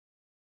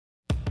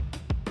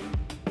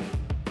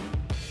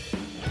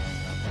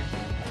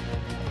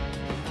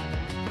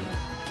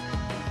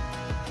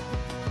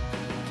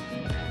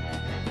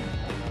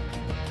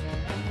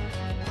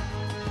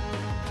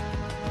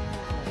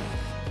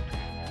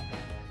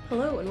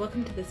Hello and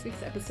welcome to this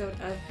week's episode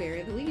of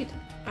Bury the Lead.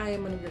 I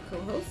am one of your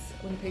co-hosts,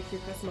 Winnipeg Free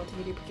Press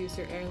multimedia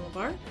producer Erin,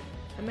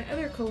 and my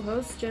other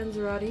co-host, Jen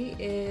Zarati,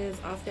 is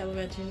off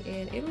gallivanting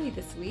in Italy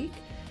this week.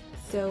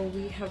 So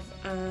we have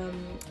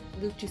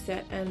Luke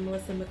Doucet and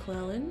Melissa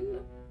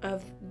McClelland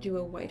of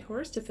duo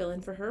Whitehorse to fill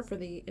in for her for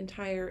the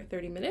entire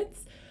 30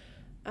 minutes.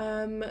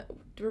 We're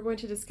going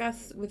to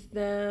discuss with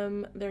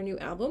them their new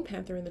album,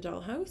 Panther in the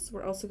Dollhouse.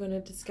 We're also going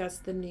to discuss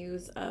the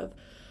news of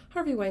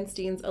Harvey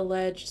Weinstein's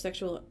alleged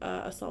sexual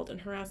assault and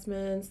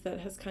harassments that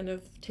has kind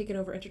of taken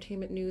over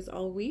entertainment news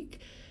all week.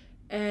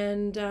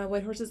 And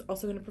Whitehorse is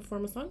also going to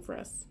perform a song for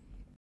us.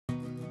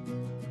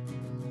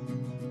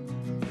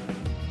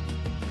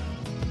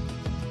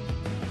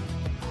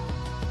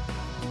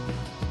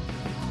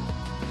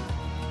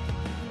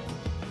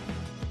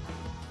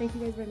 Thank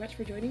you guys very much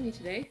for joining me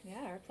today.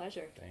 Yeah, our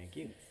pleasure. Thank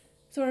you.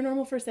 So our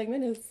normal first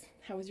segment is,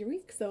 how was your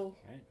week? So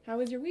Right. How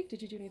was your week?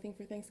 Did you do anything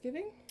for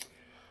Thanksgiving?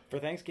 For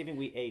Thanksgiving,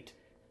 we ate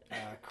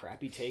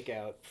crappy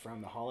takeout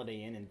from the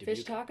Holiday Inn in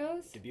Fish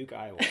tacos? Dubuque,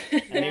 Iowa.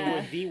 And they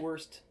were the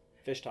worst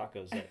fish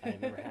tacos that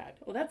I've ever had.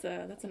 Well, that's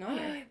an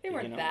honor. They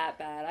weren't that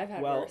bad. I've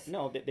had Well, worse.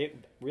 no, they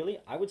really,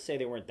 I would say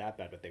they weren't that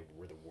bad, but they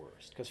were the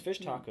worst. Because fish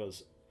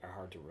tacos are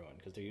hard to ruin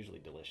because they're usually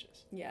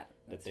delicious. Yeah,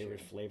 But they were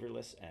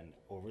flavorless and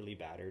overly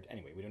battered.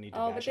 Anyway, we don't need to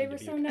but bash they on were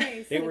Dubuque. so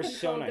nice. They were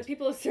so nice. The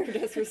people who served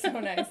us were so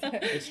nice.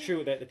 It's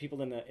true that the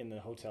people in the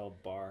hotel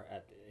bar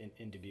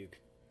in Dubuque,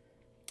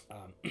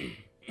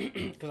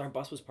 because our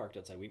bus was parked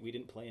outside. We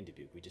didn't play in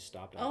Dubuque. We just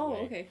stopped on the way.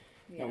 Oh, okay.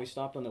 Yeah. No, we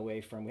stopped on the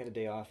way from. We had a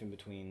day off in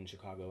between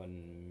Chicago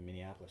and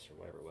Minneapolis or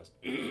whatever it was,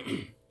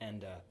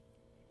 and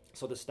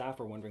so the staff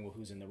were wondering, well,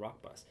 who's in the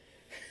rock bus,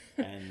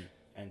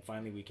 and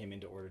finally we came in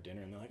to order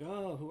dinner, and they're like,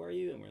 oh, who are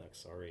you? And we're like,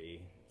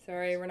 sorry,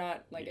 Sorry, we're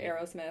not like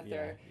Aerosmith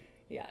or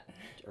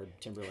or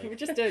Timberlake. We're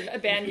just a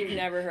band you've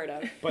never heard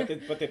of. But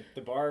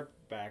the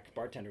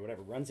bartender,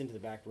 whatever, runs into the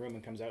back room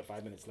and comes out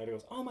 5 minutes later,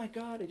 goes, oh my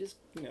God, I just,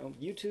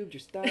 YouTubed your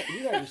stuff.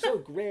 You guys are so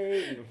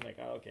great. And we're like,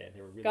 oh, okay.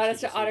 They were really Got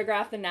us to sweet.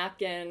 autograph the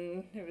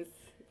napkin. It was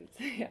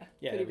Yeah,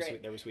 pretty that was great.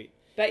 sweet. That was sweet.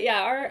 But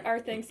yeah, our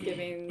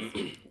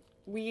Thanksgivings,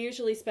 we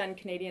usually spend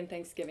Canadian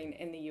Thanksgiving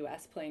in the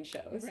U.S. playing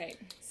shows. Right.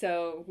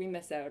 So we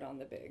miss out on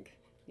the big,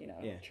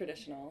 Yeah.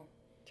 traditional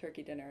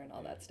turkey dinner and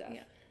all that stuff.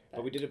 Yeah.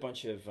 But we did a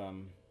bunch of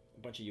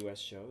U.S.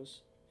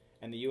 shows,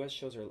 and the U.S.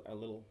 shows are a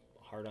little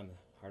hard on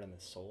the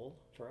soul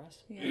for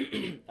us,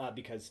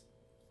 because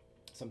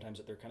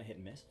sometimes they're kind of hit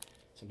and miss.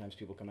 Sometimes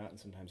people come out and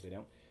sometimes they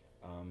don't.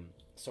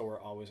 So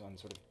we're always on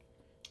sort of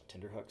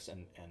tenterhooks,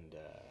 and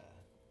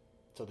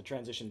so the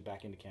transition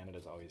back into Canada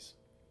is always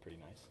pretty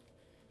nice.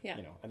 Yeah.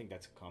 I think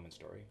that's a common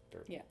story for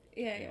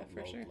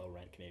For sure. low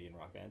rent Canadian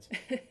rock bands.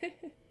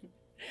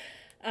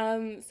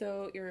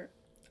 So your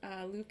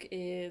Luke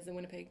is a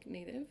Winnipeg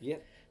native.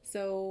 Yep.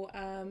 So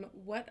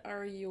what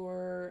are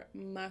your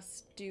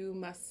must-do,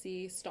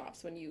 must-see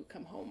stops when you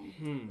come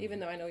home? Even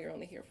though I know you're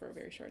only here for a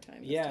very short time.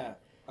 Yeah.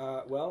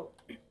 Well,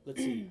 let's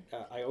see.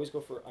 I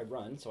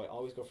run, so I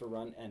always go for a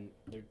run, and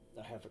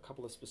I have a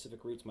couple of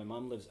specific routes. My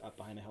mom lives up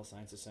behind the Health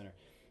Sciences Center,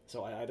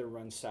 so I either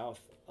run south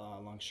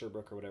along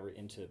Sherbrooke or whatever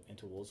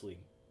into Wolseley,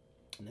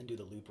 and then do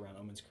the loop around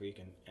Omens Creek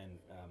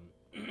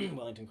and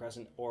Wellington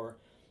Crescent, or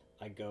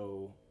I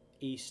go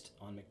east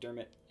on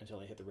McDermott until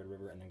I hit the Red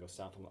River, and then go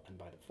south and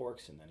by the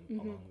Forks, and then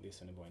along the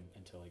Assiniboine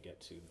until I get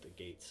to the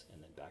gates,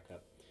 and then back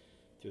up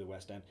through the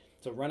West End.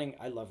 So running,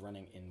 I love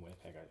running in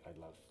Winnipeg. I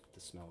love the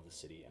smell of the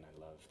city, and I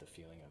love the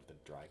feeling of the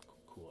dry,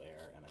 cool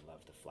air, and I love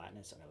the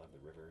flatness, and I love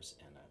the rivers,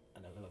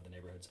 and I love the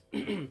neighborhoods.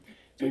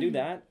 So I do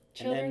that.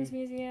 Children's and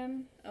then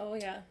Museum. Oh,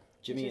 yeah.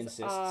 Jimmy Which is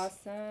insists.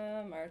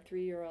 awesome. Our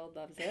 3-year-old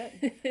loves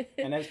it.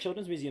 And as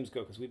children's museums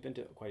go, because we've been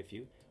to quite a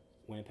few,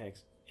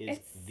 Winnipeg's is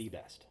It's the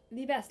best.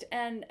 The best.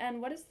 And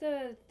what is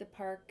the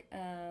park,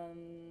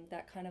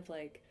 that kind of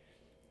like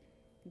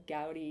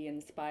Gaudi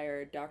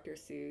inspired Dr.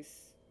 Seuss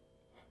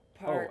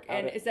park?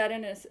 And is that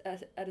in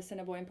at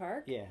Assiniboine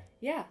Park? Yeah.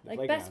 Yeah, The like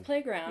playground. best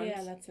playground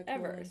Yeah, that's a cool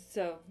ever. one.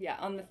 So yeah,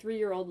 on the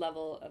 3-year-old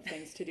level of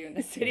things to do in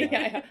the city,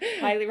 I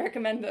highly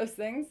recommend those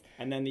things.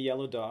 And then the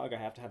Yellow Dog, I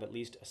have to have at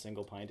least a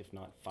single pint, if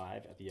not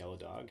 5, at the Yellow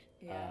Dog,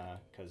 Yeah.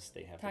 because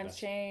they have Times the best.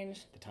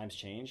 change The times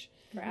change.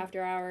 for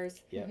after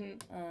hours. Yeah.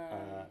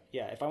 Um,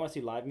 Yeah. If I want to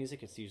see live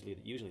music, it's usually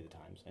the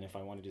times. And if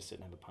I want to just sit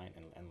and have a pint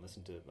and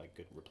listen to like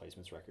good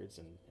replacements records,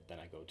 and then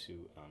I go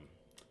to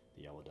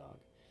the Yellow Dog.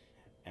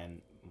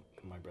 And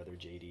my brother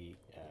JD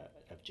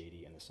of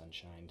JD and the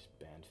Sunshine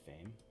band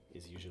fame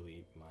is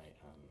usually my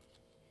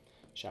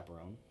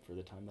chaperone for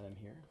the time that I'm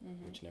here,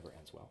 which never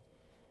ends well.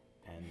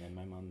 And then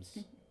my mom's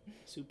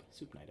soup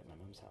night at my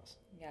mom's house.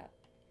 Yeah.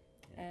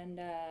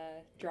 And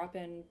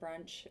drop-in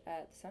brunch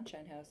at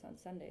Sunshine House on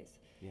Sundays.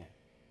 Yeah.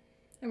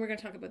 And we're going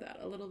to talk about that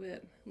a little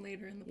bit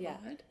later in the Yeah.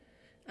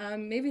 pod.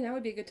 Maybe that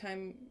would be a good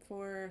time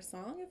for a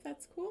song, if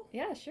that's cool.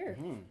 Yeah, sure.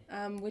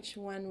 Which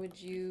one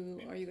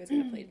are you guys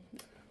going to play?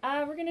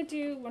 We're going to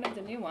do one of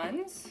the new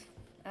ones.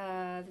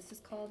 This is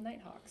called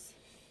Nighthawks.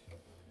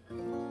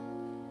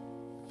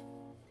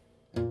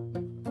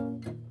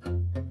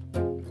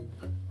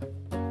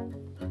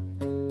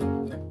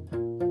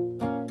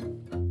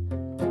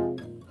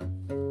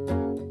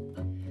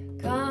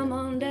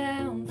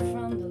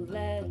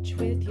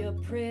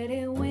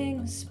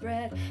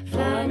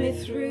 me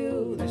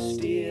through the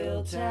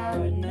steel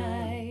tower at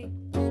night.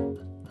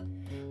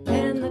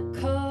 When the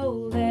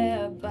cold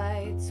air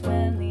bites,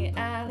 when the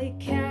alley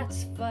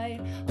cats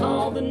fight,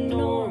 all the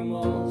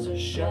normals are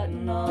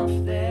shutting off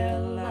their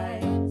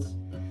lights.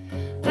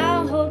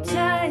 I'll hold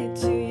tight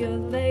to your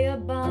layer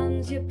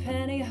bonds, your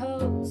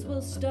pantyhose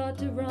will start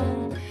to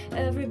run.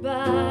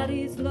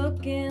 Everybody's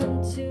looking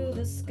to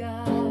the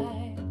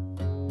sky.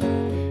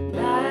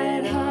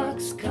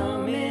 Nighthawks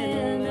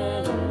coming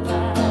alive.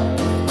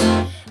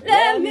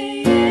 Let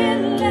me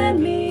in, let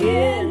me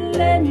in,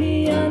 let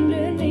me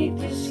underneath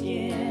your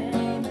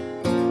skin.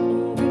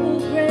 Or it will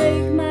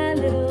break my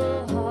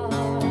little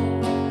heart.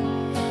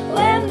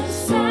 When the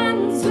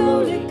sun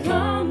slowly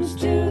comes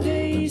to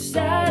the east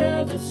side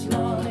of the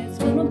slum, it's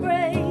gonna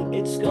break,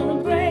 it's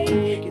gonna break,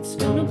 it's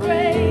gonna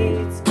break,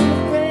 it's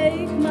gonna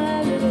break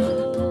my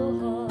little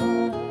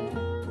heart.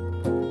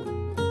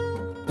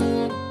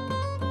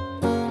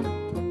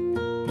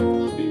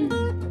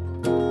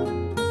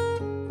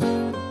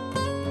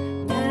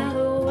 Now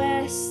the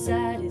west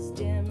side is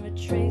dim,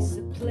 retrace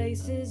the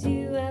places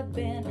you have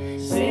been.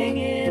 Sing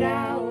it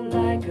out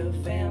like a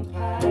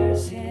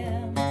vampire's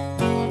hymn.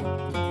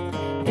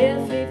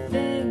 If he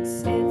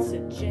thinks it's a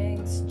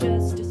jinx,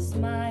 just a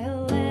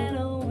smile and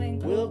a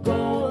wink, we'll go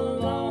a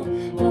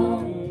long,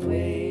 long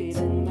way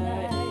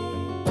tonight.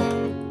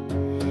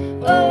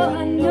 Oh,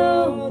 I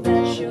know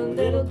that your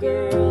little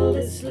girl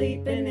is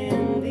sleeping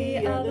in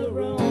the other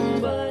room,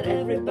 but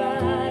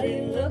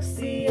everybody looks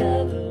the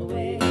other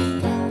way.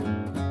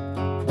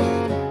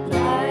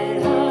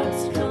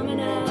 Nighthawks coming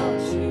out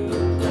to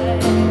play.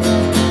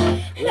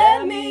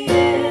 Let me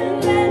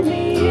in, let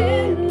me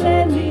in,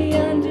 let me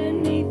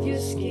underneath your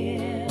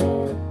skin.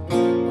 Or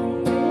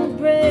it will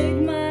break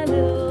my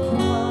little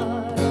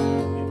heart.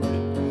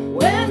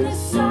 When the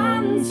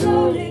sun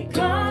slowly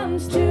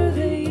comes to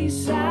the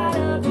east side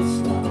of the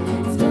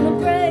slum, it's gonna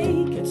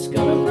break, it's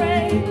gonna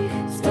break,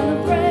 it's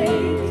gonna break,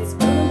 it's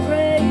gonna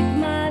break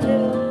my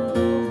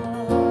little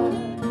heart.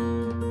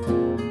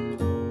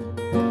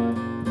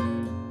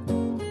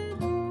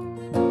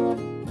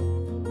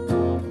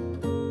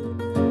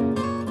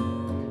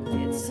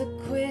 It's a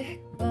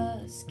quick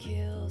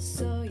buzzkill,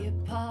 so you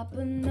pop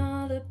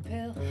another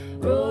pill.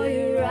 Roll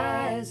your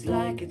eyes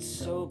like it's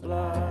so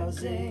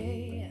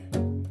blasé.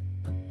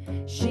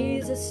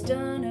 She's a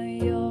stunner,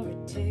 you're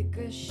a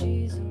ticker.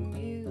 She's a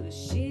muse,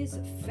 she's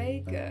a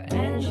faker,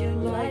 and you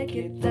like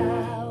it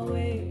that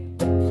way.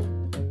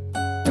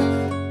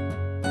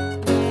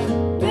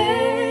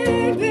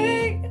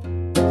 Baby,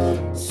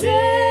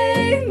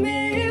 save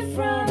me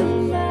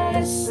from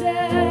myself.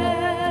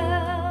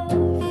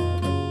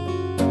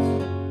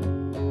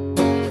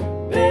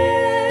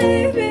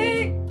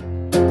 Baby,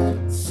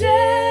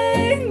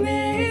 save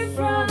me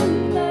from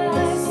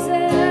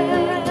myself.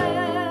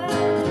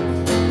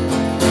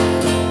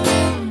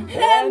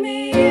 Let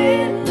me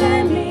in,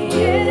 let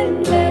me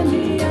in, let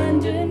me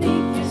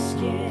underneath your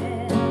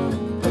skin. Or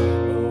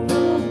it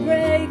will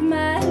break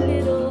my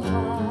little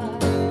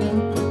heart.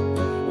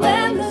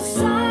 When the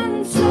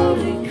sun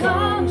slowly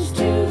comes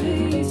to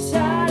the east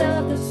side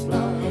of the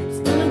slum, it's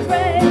gonna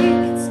break,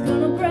 it's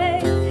gonna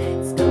break,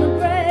 it's gonna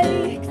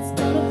break, it's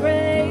gonna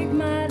break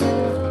my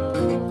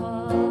little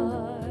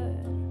heart.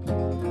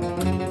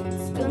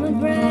 It's gonna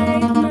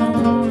break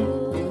my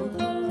little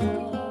heart.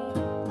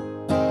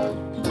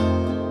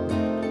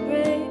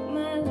 Break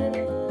my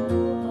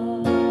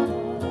little heart.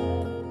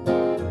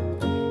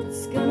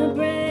 It's gonna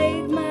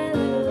break my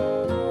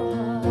little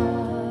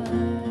heart.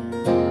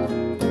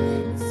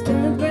 It's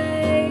gonna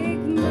break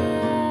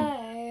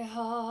my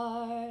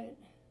heart.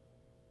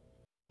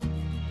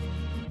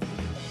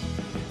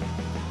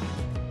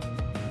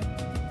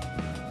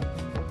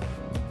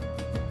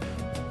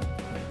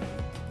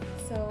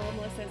 So,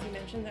 Melissa, as you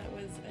mentioned, that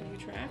was a new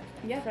track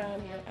Yeah.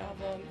 from your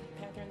album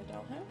Panther and the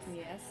Dollhouse.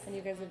 Yes. And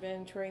you guys have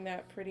been touring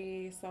that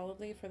pretty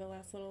solidly for the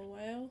last little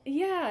while.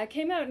 Yeah, it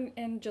came out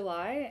in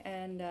July,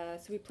 and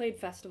so we played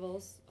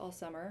festivals all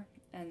summer,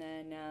 and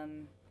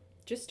then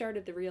just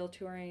started the real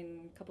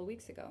touring a couple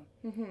weeks ago.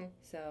 Mm-hmm.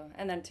 So,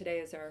 and then today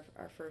is our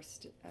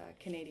first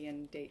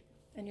Canadian date.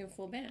 And you have a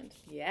full band.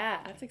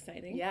 Yeah. That's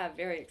exciting. Yeah,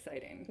 very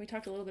exciting. We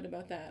talked a little bit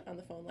about that on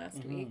the phone last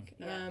Mhm. week.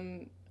 Yeah.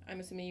 I'm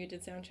assuming you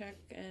did sound check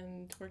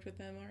and worked with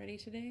them already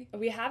today?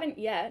 We haven't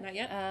yet. Not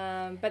yet?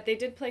 But they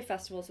did play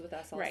festivals with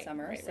us all Right,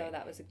 summer, right, so right.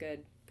 that was a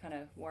good kind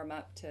of warm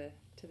up to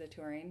the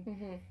touring.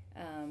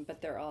 Mm-hmm.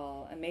 But they're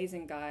all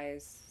amazing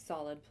guys,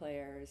 solid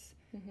players,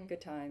 Mm-hmm.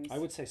 good times. I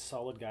would say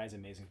solid guys,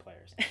 amazing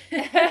players.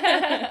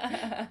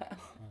 That's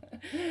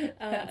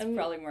and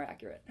probably more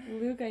accurate.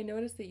 Luke, I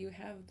noticed that you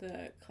have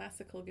the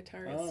classical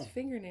guitarist Oh.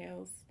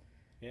 fingernails.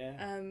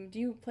 Yeah. Do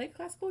you play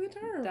classical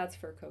guitar? Or? That's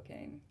for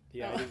cocaine.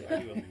 Yeah, I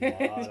do a lot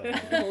of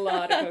it. A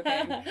lot of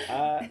cocaine.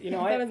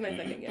 That was my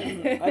second guess.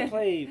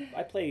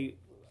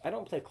 I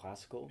don't play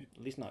classical,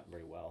 at least not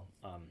very well.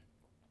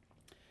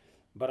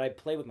 But I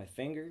play with my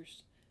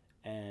fingers,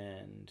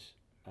 and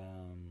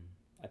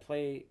I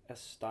play a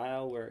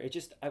style where it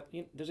just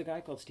there's a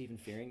guy called Stephen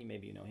Fearing,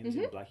 maybe you know him. He's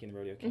in Blackie and the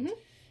Rodeo Kings.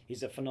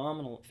 He's a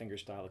phenomenal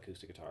fingerstyle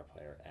acoustic guitar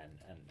player, and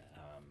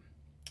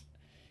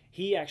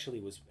he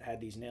actually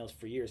had these nails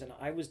for years, and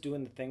I was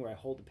doing the thing where I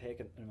hold the pick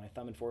in my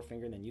thumb and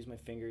forefinger and then use my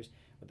fingers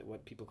with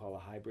what people call a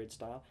hybrid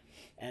style,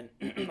 and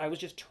I was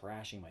just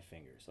trashing my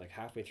fingers like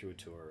halfway through a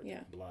tour,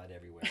 blood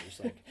everywhere,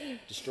 just like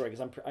destroyed,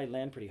 because I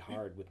land pretty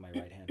hard with my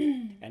right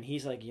hand. And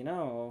he's like, you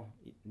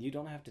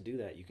don't have to do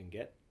that. You can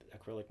get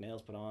acrylic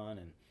nails put on,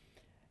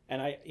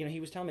 and I,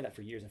 he was telling me that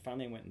for years, and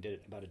finally I went and did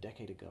it about a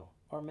decade ago,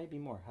 or maybe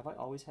more. Have I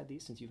always had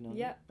these since you've known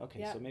me?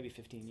 Okay, so maybe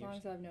 15 years. As long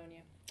as I've known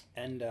you.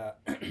 And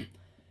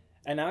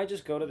and now I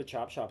just go to the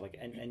chop shop, like,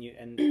 and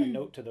a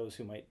note to those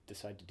who might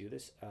decide to do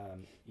this: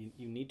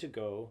 you need to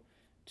go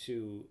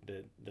to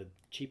the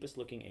cheapest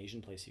looking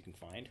Asian place you can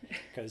find,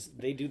 because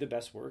they do the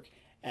best work,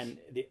 and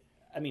they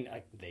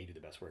do the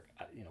best work.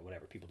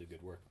 Whatever, people do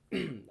good work.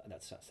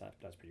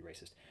 that's pretty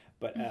racist.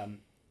 But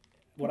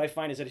what I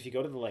find is that if you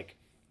go to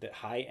the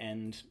high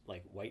end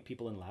like white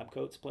people in lab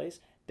coats place,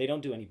 they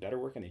don't do any better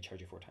work, and they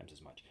charge you 4 times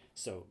as much.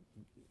 So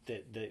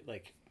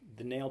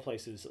the nail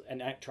places,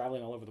 and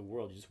traveling all over the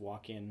world, you just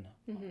walk in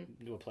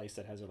to a place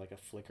that has a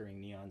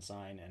flickering neon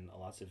sign and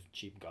lots of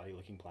cheap gaudy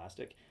looking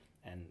plastic,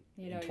 and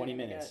in 20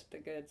 minutes get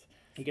the goods.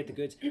 You get the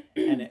goods,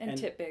 and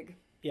tip big.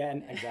 Yeah,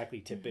 and exactly,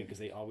 tip big, because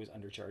they always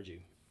undercharge you.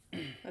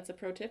 That's a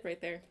pro tip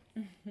right there.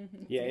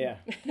 Yeah.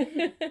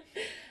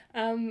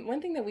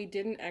 One thing that we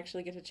didn't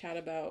actually get to chat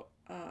about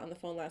on the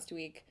phone last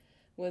week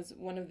was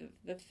one of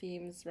the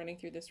themes running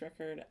through this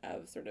record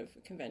of sort of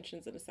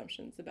conventions and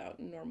assumptions about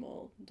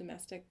normal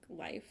domestic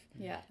life.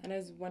 Yeah. And I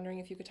was wondering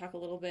if you could talk a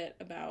little bit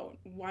about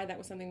why that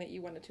was something that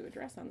you wanted to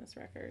address on this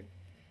record.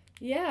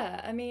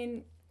 Yeah, I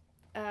mean,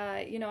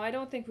 I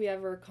don't think we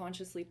ever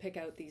consciously pick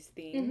out these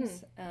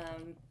themes,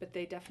 but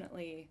they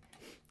definitely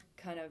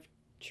kind of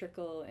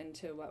trickle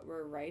into what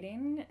we're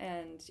writing.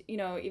 And,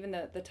 even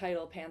the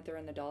title Panther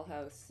and the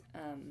Dollhouse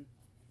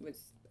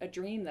was a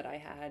dream that I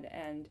had,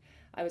 and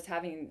I was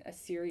having a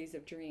series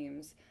of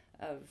dreams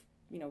of,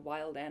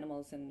 wild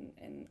animals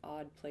in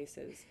odd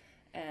places.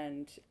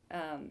 And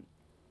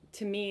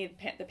to me,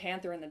 the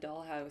Panther and the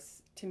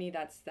Dollhouse, to me,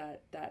 that's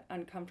that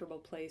uncomfortable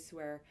place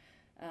where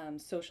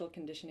social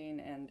conditioning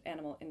and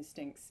animal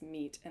instincts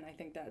meet. And I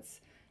think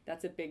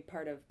that's a big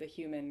part of the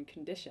human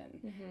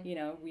condition.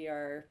 We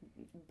are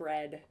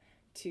bred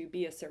to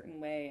be a certain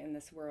way in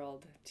this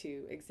world,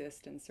 to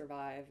exist and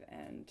survive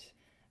and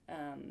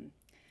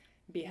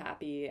be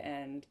happy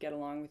and get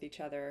along with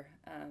each other,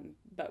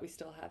 but we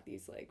still have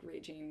these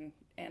raging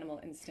animal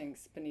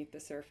instincts beneath the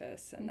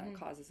surface, and that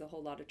causes a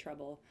whole lot of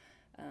trouble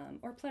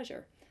or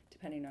pleasure,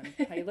 depending on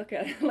how you look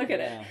at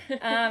it.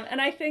 And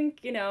I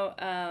think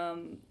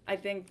I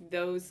think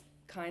those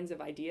kinds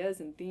of ideas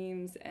and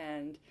themes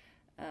and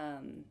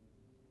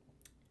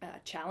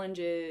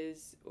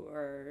challenges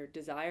or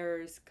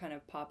desires kind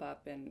of pop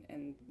up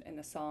in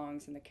the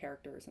songs and the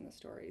characters and the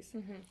stories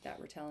that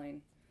we're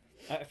telling.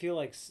 I feel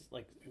like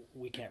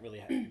we can't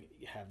really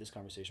have this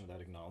conversation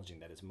without acknowledging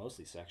that it's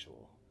mostly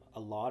sexual. A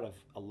lot of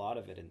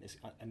it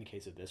in the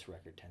case of this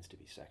record tends to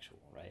be sexual,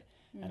 right?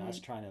 And us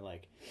trying to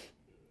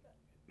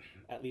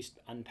at least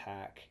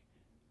unpack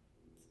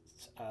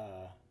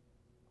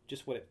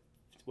just what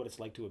it's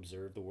like to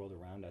observe the world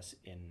around us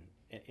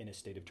in a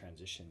state of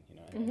transition, and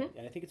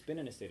I think it's been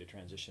in a state of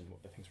transition.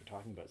 The things we're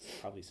talking about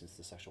probably since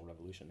the sexual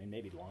revolution. I mean,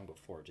 maybe long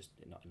before, just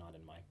not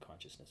in my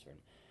consciousness,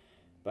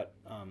 but.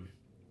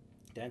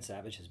 Dan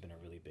Savage has been a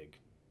really big,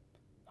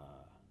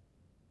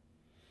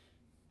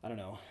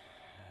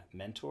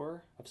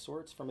 mentor of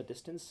sorts from a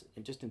distance,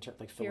 and just in terms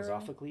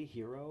philosophically,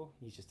 hero.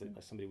 He's just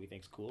somebody we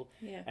think's cool.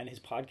 Yeah. And his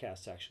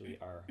podcasts actually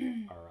are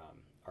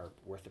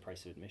worth the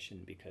price of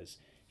admission, because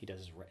he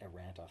does a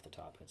rant off the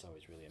top, and it's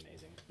always really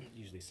amazing.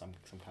 Usually some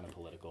kind of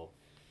political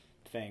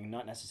thing,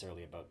 not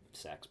necessarily about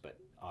sex, but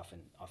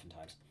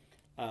oftentimes.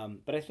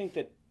 But I think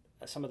that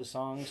some of the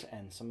songs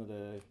and some of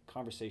the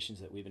conversations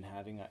that we've been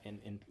having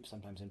in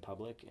sometimes in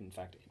public, in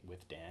fact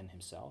with Dan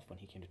himself when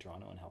he came to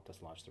Toronto and helped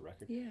us launch the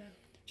record,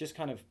 just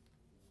kind of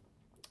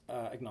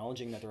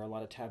acknowledging that there are a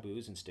lot of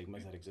taboos and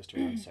stigmas that exist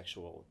around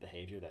sexual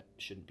behavior that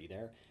shouldn't be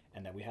there,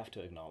 and that we have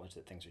to acknowledge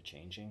that things are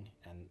changing,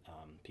 and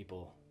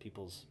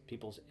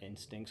people's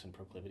instincts and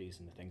proclivities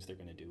and the things they're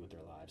going to do with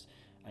their lives,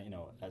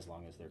 as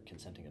long as they're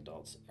consenting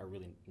adults, are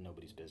really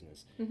nobody's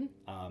business.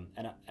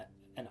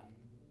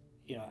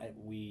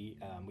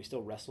 We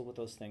still wrestle with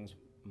those things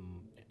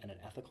in an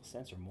ethical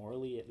sense, or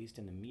morally, at least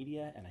in the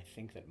media, and I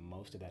think that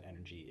most of that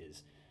energy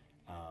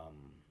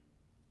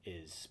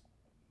is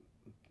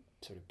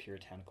sort of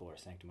puritanical or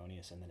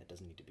sanctimonious, and then it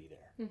doesn't need to be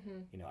there.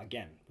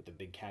 Again, with the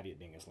big caveat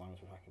being, as long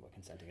as we're talking about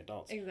consenting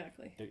adults.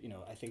 Exactly.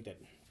 I think that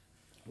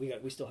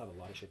we still have a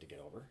lot of shit to get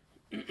over,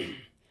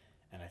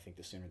 and I think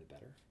the sooner the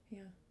better.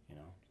 Yeah.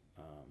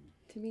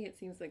 To me, it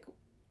seems like,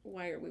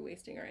 why are we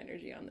wasting our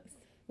energy on this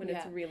when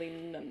it's really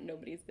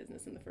nobody's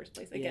business in the first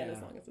place? Again,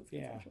 as long as it's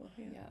consensual.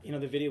 Yeah.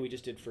 The video we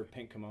just did for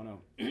Pink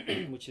Kimono,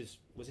 which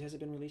has it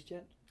been released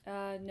yet?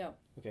 No.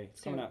 Okay,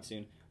 it's coming out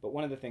soon. But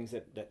one of the things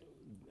that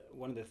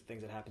one of the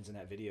things that happens in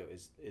that video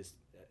is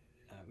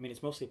I mean,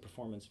 it's mostly a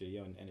performance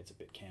video, and it's a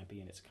bit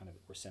campy, and it's kind of,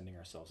 we're sending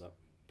ourselves up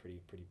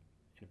pretty in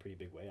a pretty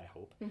big way, I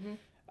hope.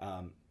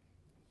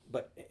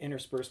 But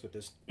interspersed with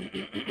this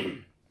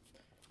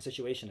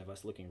situation of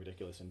us looking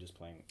ridiculous and just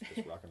playing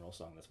this rock and roll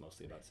song that's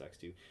mostly about sex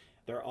too,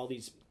 there are all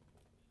these,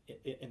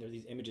 and there are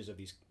these images of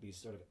these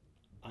sort of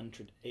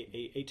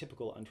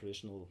atypical,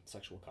 untraditional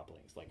sexual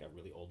couplings, like a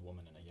really old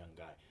woman and a young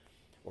guy,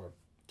 or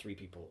three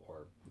people,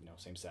 or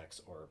same sex,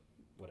 or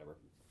whatever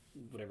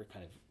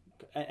kind of,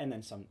 and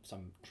then some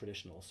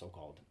traditional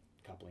so-called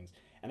couplings.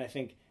 And I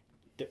think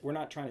that we're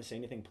not trying to say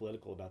anything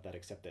political about that,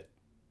 except that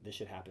this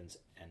shit happens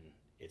and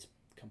it's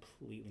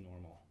completely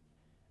normal.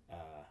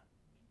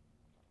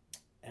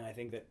 And I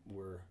think that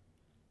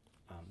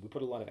we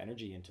put a lot of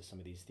energy into some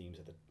of these themes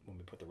when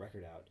we put the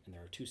record out. And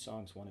there are two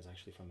songs. One is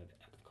actually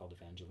called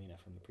Evangelina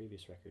from the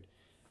previous record,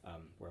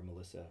 where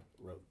Melissa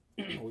wrote.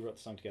 We wrote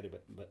the song together,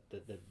 but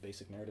the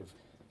basic narrative,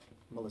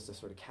 Melissa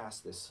sort of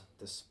cast a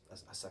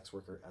sex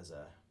worker as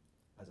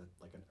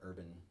like an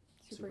urban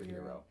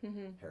superhero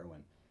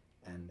heroine,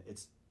 and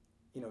it's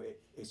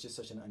it's just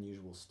such an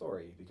unusual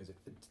story because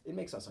it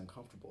makes us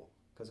uncomfortable,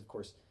 because of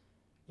course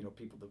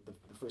people, the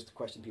first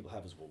question people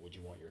have is, well, would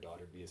you want your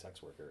daughter to be a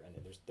sex worker? And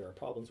there are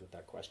problems with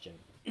that question,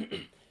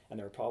 and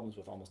there are problems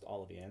with almost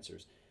all of the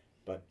answers,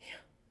 but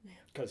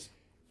because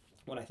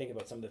when I think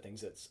about some of the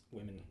things that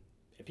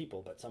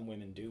some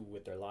women do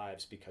with their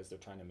lives because they're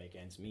trying to make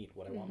ends meet,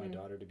 would I want my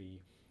daughter to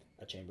be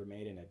a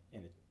chambermaid in a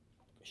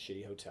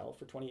shitty hotel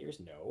for 20 years?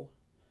 No.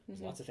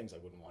 There's lots of things I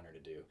wouldn't want her to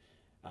do.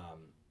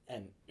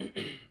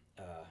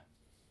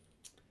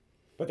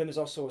 But then there's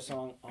also a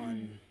song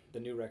on the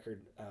new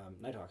record,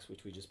 Nighthawks,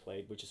 which we just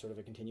played, which is sort of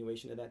a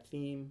continuation of that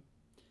theme.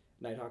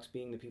 Nighthawks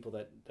being the people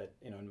that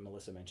and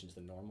Melissa mentions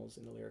the normals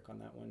in the lyric on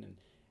that one,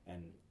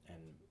 and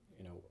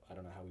I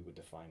don't know how we would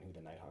define who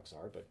the Nighthawks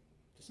are, but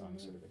the song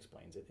sort of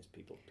explains it. It's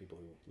people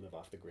who live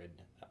off the grid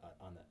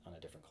on a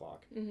different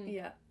clock.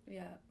 Yeah.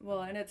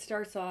 Well, and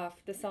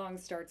the song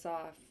starts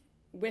off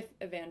with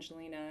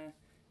Evangelina,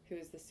 who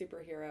is the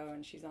superhero,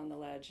 and she's on the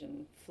ledge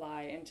and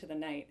fly into the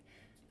night.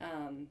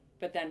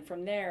 But then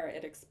from there,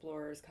 it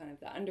explores kind of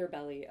the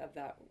underbelly of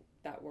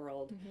that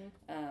world,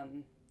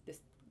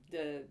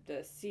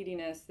 the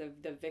seediness,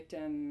 the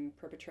victim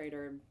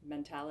perpetrator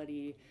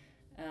mentality,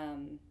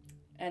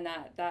 and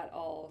that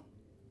all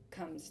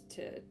comes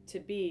to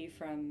be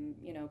from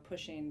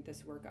pushing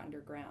this work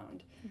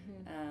underground,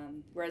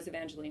 whereas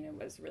Evangelina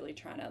was really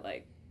trying to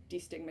like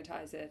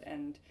destigmatize it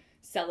and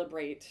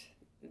celebrate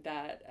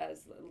that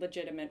as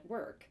legitimate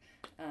work,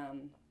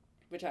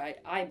 which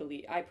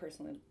I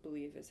personally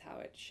believe is how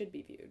it should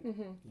be viewed.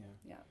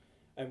 Yeah.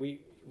 And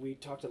we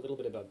talked a little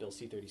bit about Bill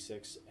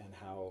C-36 and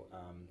how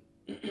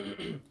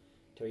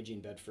Terry Jean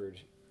Bedford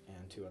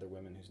and two other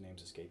women whose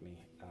names escape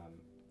me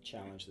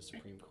challenged the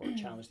Supreme Court,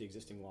 challenged the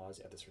existing laws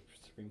at the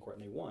Supreme Court,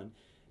 and they won,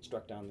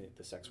 struck down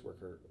the sex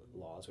worker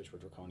laws, which were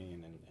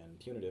draconian and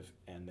punitive,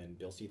 and then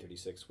Bill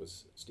C-36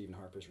 was Stephen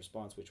Harper's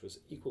response, which was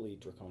equally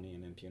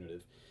draconian and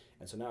punitive.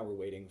 And so now we're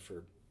waiting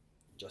for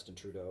Justin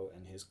Trudeau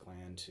and his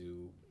clan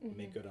to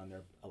make good on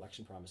their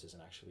election promises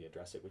and actually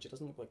address it, which it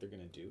doesn't look like they're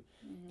going to do.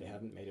 They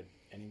haven't made it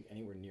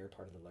anywhere near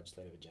part of the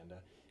legislative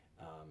agenda.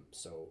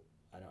 So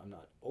I'm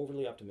not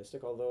overly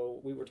optimistic,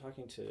 although we were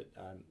talking to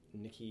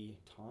Nikki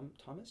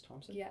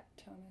Thompson? Yeah,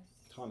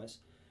 Thomas,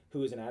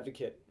 who is an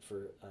advocate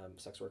for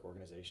sex work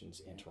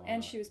organizations in Toronto.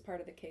 And she was part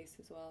of the case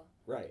as well.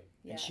 Right.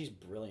 Yeah. And she's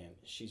brilliant.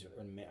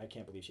 I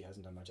can't believe she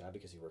hasn't done much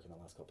advocacy work in the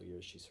last couple of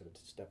years. She's sort of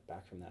stepped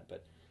back from that,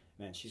 but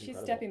man, she's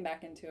incredible. Stepping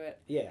back into it.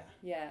 Yeah.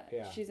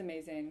 She's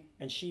amazing.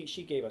 And she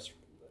gave us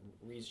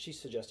she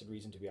suggested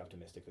reason to be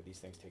optimistic that these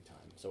things take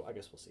time. So I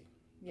guess we'll see.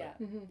 Yeah.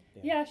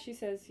 But, yeah, she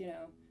says,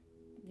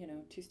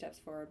 2 steps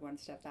forward, 1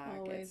 step back.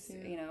 Always,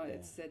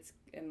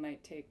 It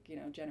might take,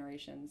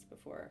 generations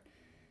before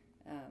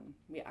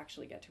we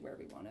actually get to where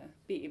we want to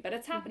be, but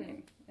it's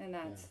happening, and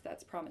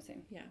that's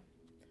promising. Yeah.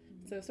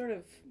 So sort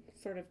of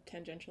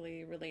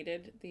tangentially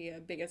related, the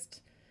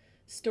biggest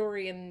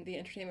story in the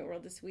entertainment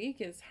world this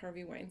week is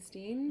Harvey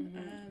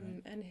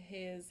Weinstein and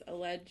his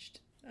alleged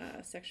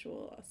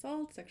sexual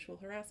assault, sexual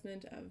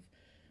harassment of,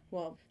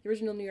 the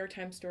original New York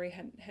Times story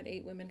had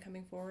 8 women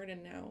coming forward,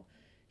 and now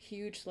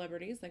huge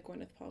celebrities like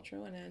Gwyneth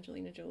Paltrow and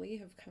Angelina Jolie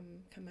have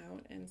come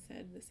out and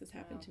said, this has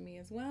happened to me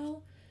as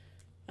well.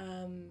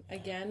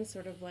 Again,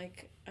 sort of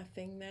like a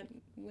thing that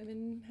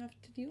women have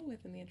to deal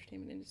with in the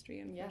entertainment industry,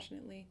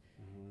 unfortunately.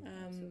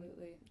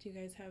 Absolutely. Do you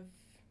guys have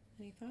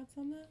any thoughts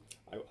on that?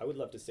 I would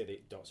love to say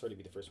that don't sort of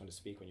be the first one to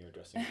speak when you're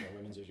addressing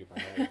women's issue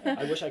primarily.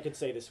 I wish I could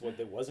say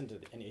that wasn't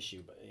an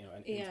issue, but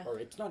or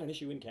it's not an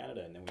issue in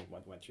Canada, and then we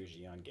went through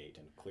Gian Gate,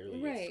 and clearly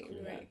it's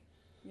clear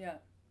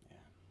that.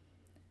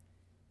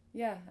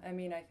 Yeah, I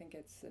mean, I think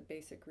it's a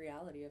basic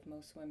reality of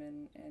most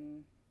women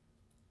in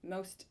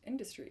most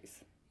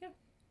industries. Yeah.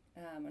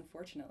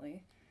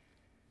 Unfortunately.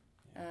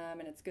 Yeah.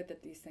 And it's good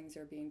that these things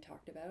are being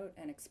talked about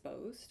and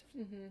exposed.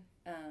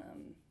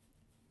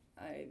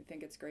 I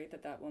think it's great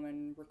that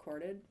woman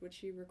recorded what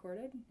she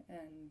recorded,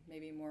 and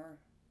maybe more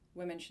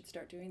women should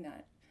start doing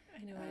that.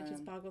 I know, it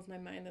just boggles my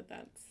mind that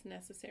that's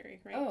necessary,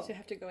 right? To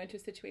have to go into a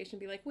situation and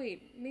be like,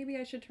 wait, maybe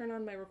I should turn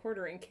on my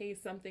recorder in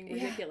case something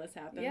ridiculous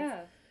happens.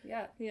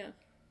 Yeah.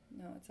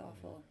 No, it's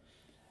awful.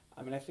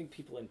 I mean, I think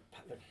people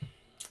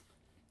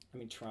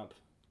Trump,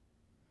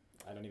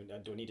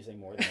 do I need to say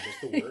more than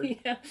just the word?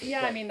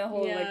 Yeah, I mean, the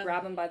whole, like,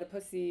 grab him by the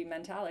pussy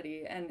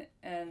mentality, and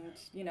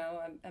you know,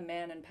 a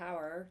man in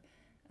power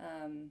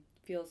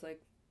feels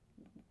like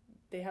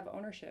they have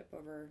ownership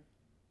over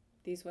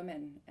these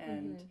women,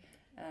 and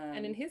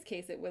and in his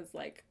case, it was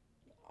like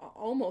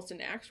almost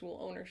an actual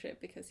ownership,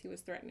 because he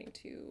was threatening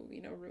to,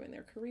 you know, ruin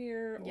their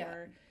career,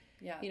 or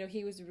you know,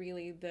 he was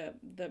really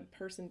the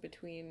person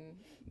between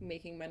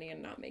making money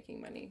and not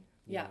making money.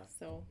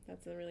 So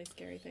that's a really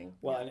scary thing.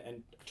 Well,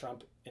 and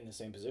Trump in the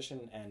same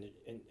position, and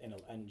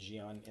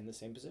Gian in the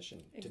same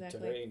position, to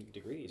varying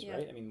degrees,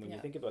 right? I mean, when you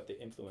think about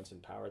the influence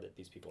and power that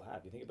these people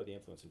have, you think about the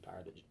influence and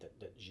power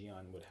that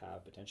Gian would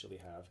potentially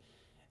have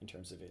in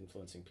terms of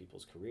influencing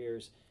people's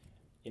careers.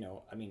 You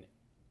know, I mean,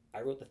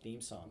 I wrote the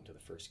theme song to the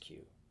first Q,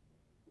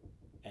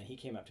 and he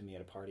came up to me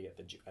at a party at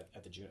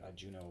the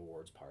Juno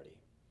Awards party.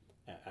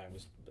 And I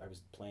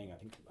was playing, I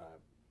think,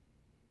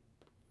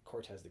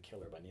 Cortez the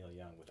Killer by Neil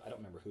Young with, I don't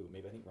remember who,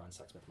 maybe I think Ron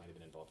Sexsmith might have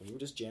been involved. And we were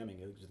just jamming,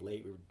 it was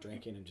late, we were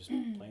drinking and just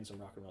playing some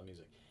rock and roll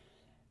music.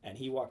 And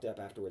he walked up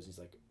afterwards and he's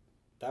like,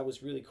 that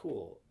was really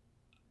cool.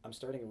 I'm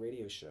starting a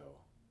radio show.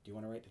 Do you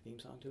want to write the theme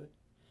song to it?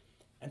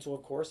 And so,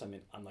 of course, I'm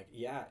like,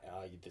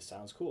 this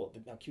sounds cool.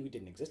 Now, Q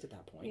didn't exist at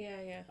that point.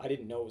 I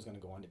didn't know it was going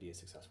to go on to be as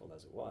successful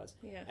as it was.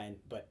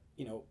 But,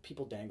 you know,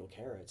 people dangle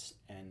carrots,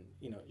 and,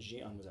 you know,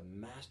 Gian was a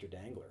master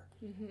dangler.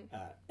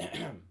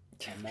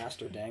 A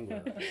master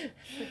dangler.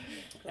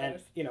 And,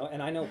 you know,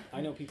 and I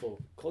know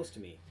people close to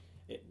me,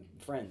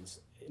 friends,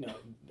 you know,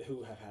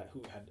 who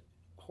had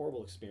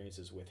horrible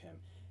experiences with him.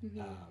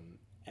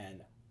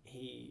 And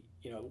he,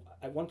 you know,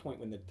 at one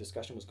point when the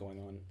discussion was going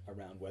on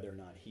around whether or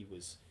not he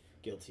was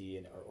guilty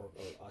and or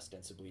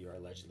ostensibly or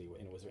allegedly,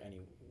 and was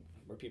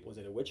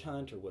it a witch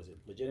hunt or was it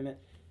legitimate?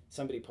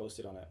 Somebody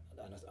posted on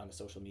a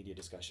social media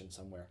discussion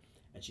somewhere,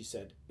 and she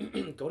said,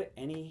 go to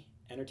any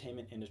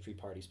entertainment industry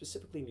party,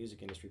 specifically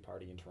music industry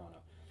party in Toronto,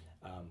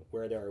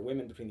 where there are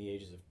women between the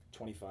ages of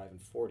 25 and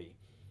 40,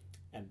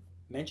 and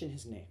mention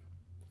his name.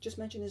 Just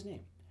mention his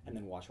name, and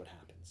then watch what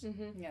happens.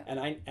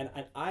 And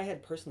I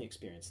had personally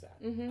experienced that.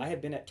 I had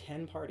been at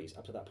 10 parties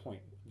up to that point,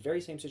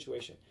 very same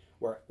situation,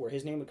 where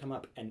his name would come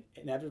up, and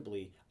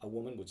inevitably a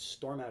woman would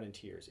storm out in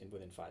tears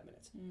within 5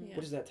 minutes.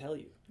 What does that tell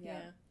you?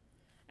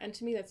 And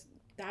to me,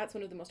 that's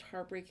one of the most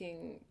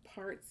heartbreaking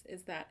parts,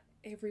 is that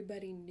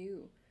everybody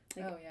knew.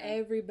 Like,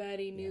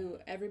 everybody knew.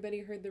 Everybody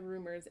heard the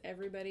rumors.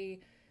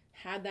 Everybody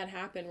had that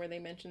happen where they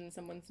mentioned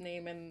someone's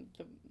name and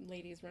the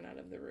ladies run out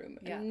of the room.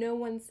 And no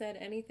one said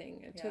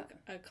anything. It took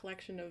a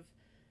collection of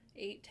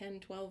 8, 10,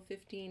 12,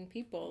 15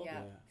 people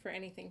for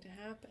anything to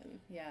happen.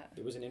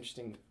 There was an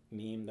interesting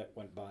meme that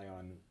went by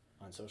on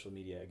social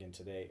media again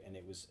today, and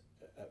it was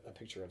a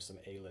picture of some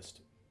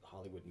A-list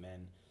Hollywood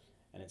men,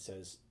 and it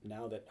says,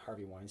 now that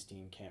Harvey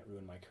Weinstein can't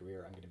ruin my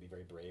career, I'm going to be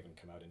very brave and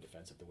come out in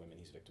defense of the women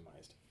he's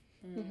victimized.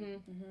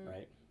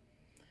 Right?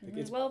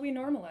 Well, we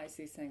normalize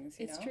these things,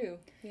 you know? It's true,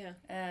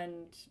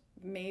 and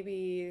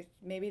maybe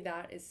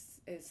that is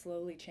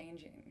slowly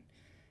changing,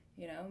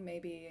 you know?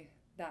 Maybe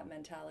that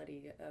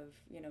mentality of,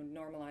 you know,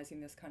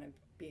 normalizing this kind of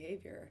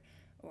behavior,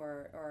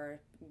 or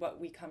what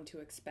we come to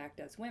expect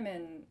as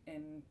women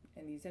in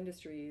these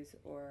industries,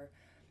 or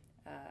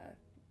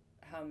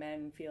how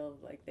men feel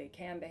like they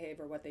can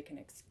behave, or what they can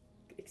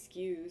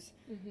excuse.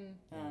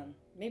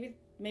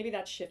 Maybe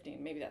that's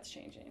shifting. Maybe that's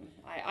changing.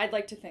 I'd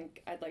like to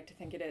think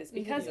it is,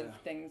 because of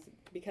things,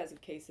 because of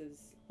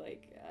cases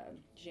like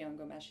Gian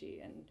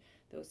Gomeshi and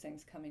those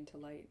things coming to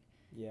light.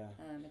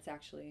 It's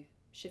actually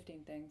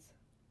shifting things.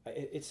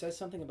 It says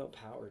something about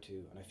power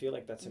too, and I feel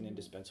like that's an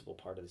indispensable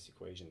part of this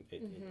equation.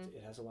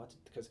 It has a lot to,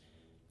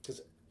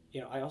 because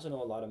you know, I also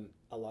know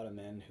a lot of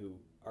men who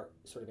are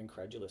sort of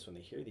incredulous when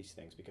they hear these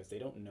things, because they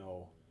don't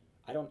know.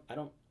 I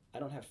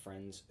don't have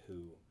friends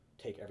who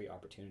take every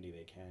opportunity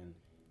they can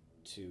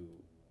to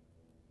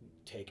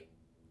take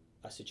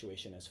a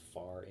situation as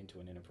far into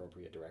an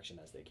inappropriate direction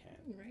as they can.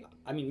 Right.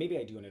 I mean, maybe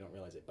I do and I don't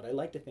realize it, but I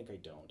like to think I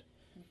don't.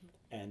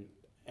 And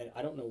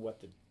I don't know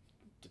what the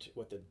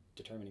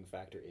determining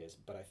factor is,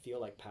 but I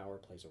feel like power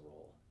plays a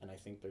role, and I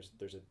think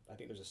there's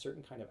a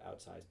certain kind of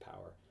outsized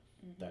power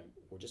that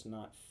we're just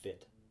not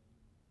fit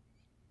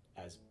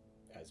as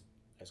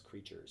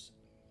creatures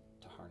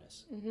to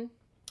harness.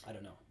 I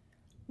don't know.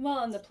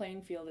 Well, and the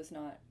playing field is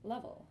not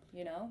level,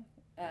 you know?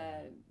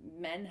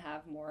 Men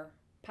have more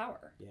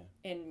power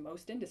in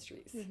most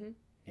industries,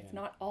 if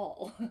not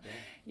all,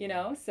 you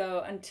know?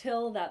 So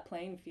until that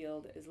playing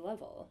field is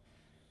level,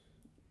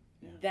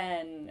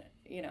 then,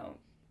 you know,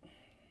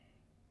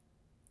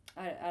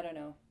 I don't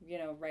know, you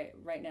know,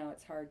 right now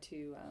it's hard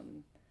to,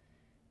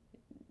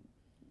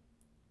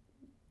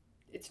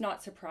 it's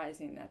not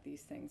surprising that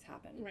these things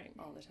happen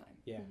all the time.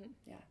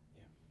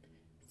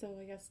 So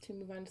I guess to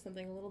move on to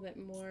something a little bit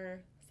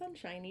more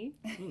sunshiny.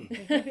 Good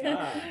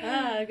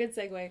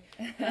segue.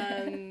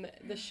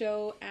 The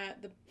show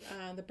at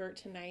the Burt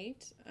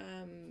tonight,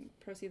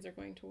 proceeds are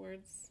going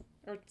towards,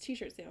 or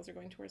t-shirt sales are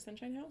going towards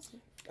Sunshine House.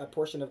 A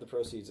portion of the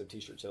proceeds of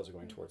t-shirt sales are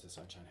going towards the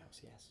Sunshine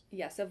House. Yes.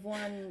 Yes, of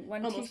one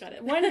got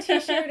it. one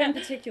t-shirt in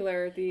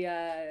particular,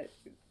 the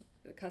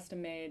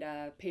custom-made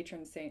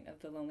patron saint of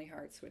the Lonely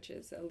Hearts, which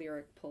is a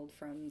lyric pulled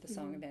from the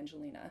song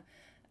Evangelina.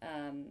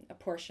 A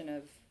portion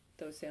of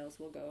those sales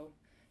will go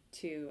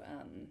to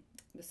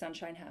the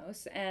Sunshine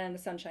House, and the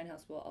Sunshine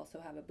House will also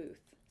have a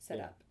booth set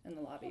up in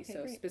the lobby,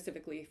 so great.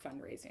 Specifically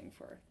fundraising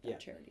for that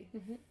charity.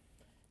 Mm-hmm.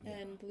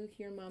 And Luke,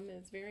 your mom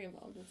is very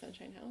involved in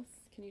Sunshine House.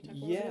 Can you talk a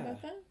little bit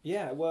about that?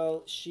 Yeah,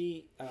 well,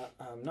 she,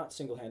 not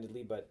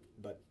single-handedly, but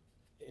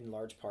in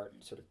large part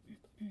sort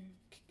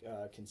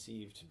of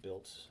conceived,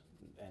 built,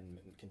 and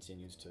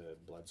continues to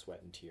blood,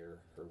 sweat, and tear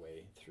her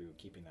way through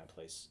keeping that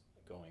place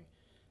going.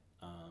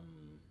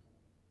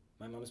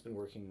 My mom has been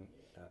working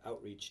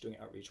doing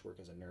outreach work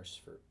as a nurse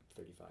for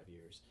 35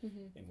 years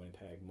in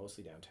Winnipeg,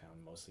 mostly downtown,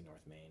 mostly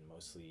North Main,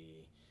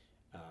 mostly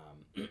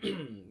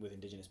with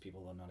Indigenous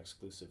people, though not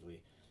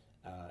exclusively.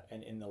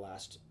 And in the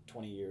last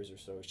 20 years or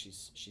so,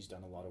 she's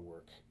done a lot of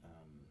work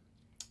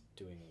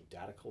doing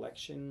data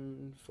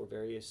collection for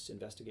various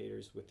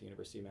investigators with the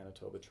University of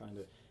Manitoba, trying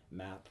to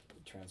map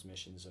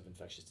transmissions of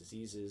infectious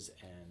diseases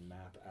and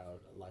map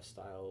out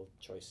lifestyle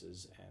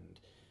choices and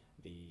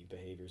the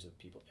behaviors of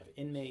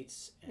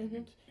inmates,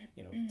 and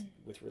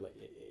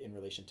in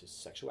relation to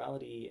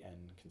sexuality and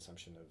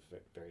consumption of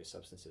various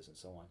substances and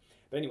so on.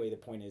 But anyway, the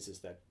point is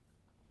that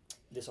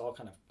this all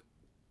kind of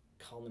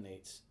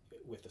culminates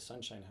with the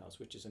Sunshine House,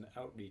 which is an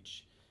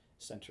outreach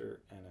center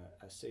and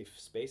a safe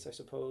space, I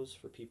suppose,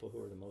 for people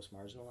who are the most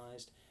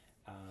marginalized.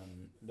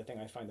 The thing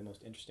I find the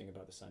most interesting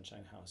about the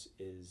Sunshine House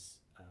is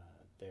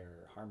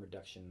their harm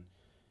reduction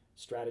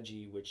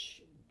strategy,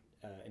 which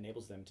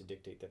enables them to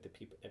dictate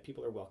that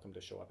people are welcome to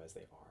show up as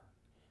they are.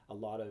 A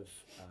lot of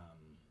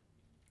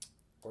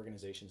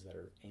organizations that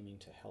are aiming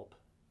to help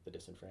the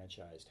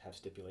disenfranchised have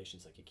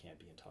stipulations like you can't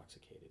be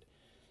intoxicated.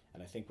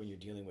 And I think when you're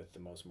dealing with the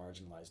most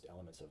marginalized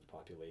elements of the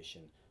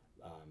population,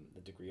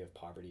 the degree of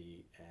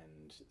poverty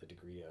and the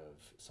degree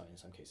of, in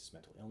some cases,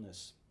 mental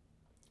illness,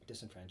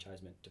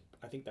 disenfranchisement,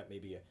 I think that may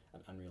be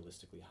an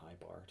unrealistically high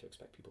bar to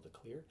expect people to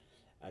clear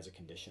as a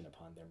condition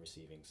upon them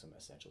receiving some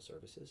essential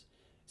services.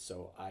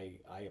 So I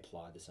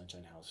applaud the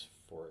Sunshine House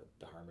for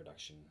the harm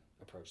reduction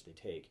approach they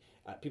take.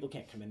 People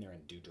can't come in there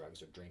and do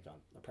drugs or drink on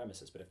the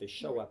premises, but if they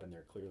show up and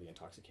they're clearly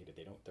intoxicated,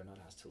 they're not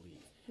asked to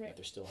leave. Right. If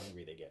they're still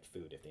hungry, they get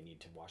food. If they need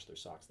to wash their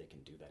socks, they can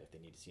do that. If they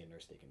need to see a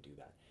nurse, they can do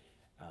that.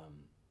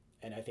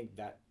 And I think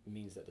that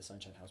means that the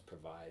Sunshine House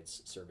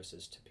provides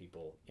services to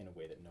people in a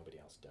way that nobody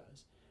else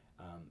does.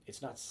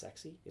 It's not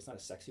sexy. It's not a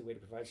sexy way to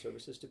provide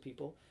services to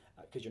people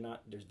because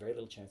there's very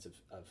little chance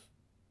of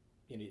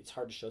it's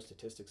hard to show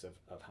statistics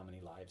of how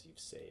many lives you've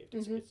saved.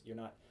 You're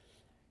not,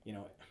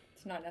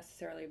 It's not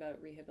necessarily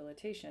about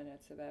rehabilitation.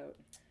 It's about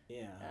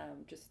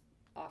just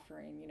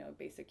offering,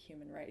 basic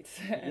human rights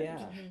and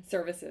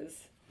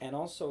services. And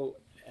also,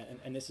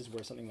 and this is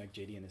where something like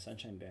JD and the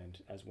Sunshine Band,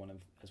 as one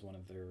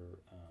of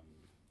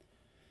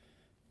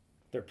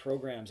their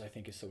programs, I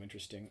think is so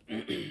interesting.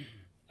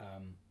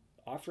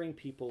 Offering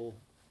people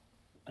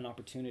an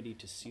opportunity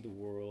to see the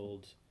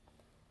world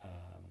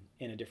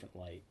in a different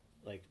light,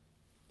 like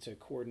to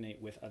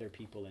coordinate with other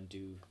people and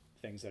do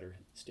things that are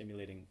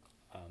stimulating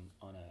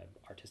on an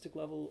artistic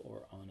level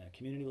or on a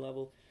community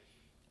level,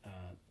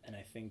 and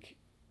I think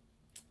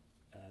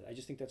I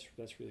just think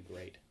that's really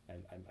great.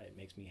 It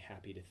makes me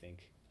happy to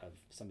think of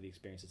some of the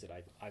experiences that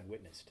I've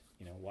witnessed.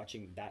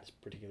 Watching that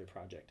particular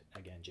project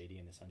again, JD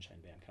and the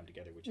Sunshine Band come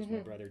together, which is my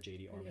brother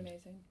JD Ormond,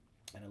 amazing,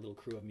 and a little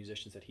crew of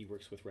musicians that he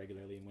works with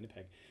regularly in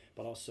Winnipeg,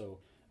 but also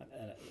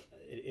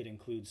it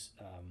includes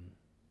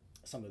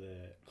some of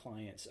the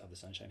clients of the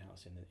Sunshine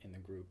House in the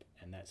group,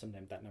 and that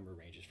sometimes that number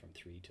ranges from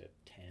 3 to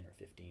 10 or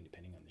 15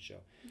 depending on the show.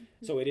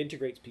 So it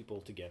integrates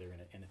people together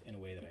in a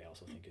way that I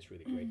also think is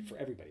really great for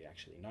everybody,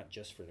 actually, not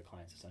just for the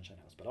clients of Sunshine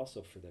House, but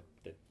also for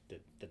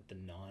the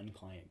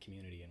non-client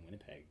community in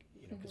Winnipeg.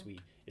 Because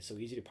it's so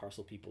easy to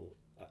parcel people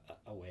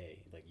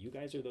away. Like, you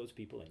guys are those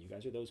people, and you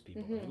guys are those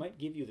people. And I might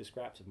give you the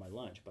scraps of my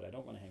lunch, but I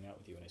don't want to hang out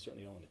with you, and I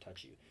certainly don't want to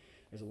touch you.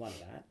 There's a lot of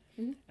that,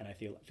 and I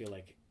feel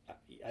like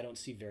I don't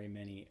see very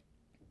many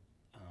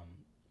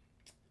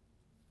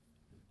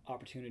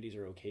opportunities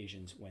or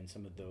occasions when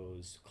some of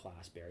those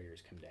class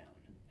barriers come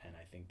down, and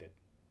I think that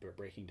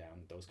breaking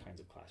down those kinds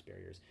of class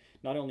barriers,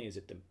 not only is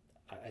it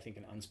I think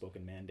an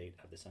unspoken mandate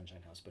of the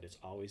Sunshine House, but it's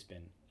always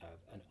been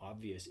an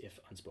obvious, if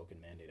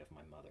unspoken, mandate of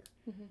my mother.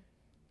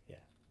 Yeah.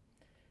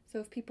 So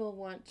if people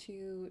want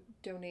to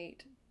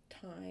donate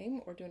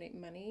time or donate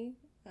money,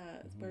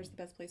 where's the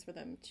best place for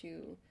them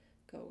to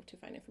go to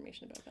find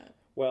information about that?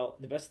 Well,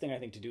 the best thing I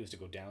think to do is to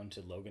go down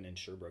to Logan and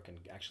Sherbrooke and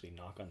actually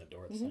knock on the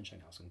door at the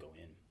Sunshine House and go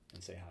in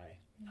and say hi.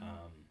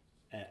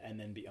 And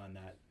then beyond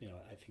that,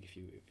 I think if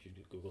you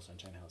Google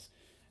Sunshine House,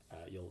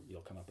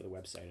 you'll come up with a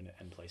website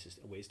and places,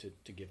 ways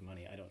to give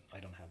money. I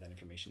don't have that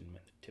information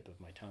at the tip of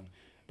my tongue,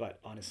 but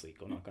honestly,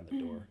 go knock on the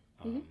door.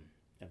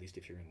 At least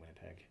if you're in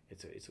Winnipeg,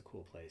 it's a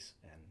cool place,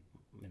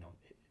 and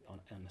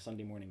on a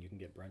Sunday morning you can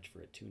get brunch for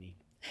a toonie.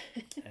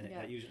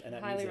 And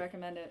that highly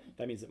recommend it.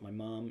 That means that my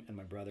mom and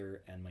my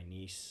brother and my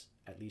niece,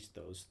 at least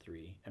those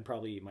three, and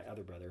probably my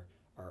other brother,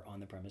 are on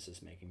the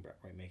premises making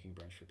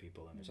brunch for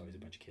people, and there's always a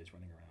bunch of kids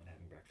running around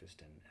having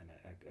breakfast, and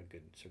a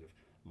good sort of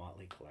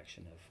motley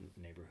collection of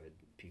neighborhood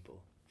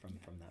people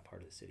from that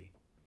part of the city.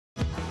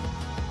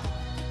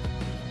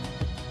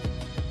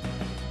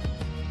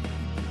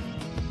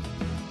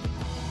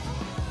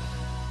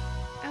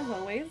 As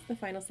always, the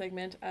final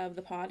segment of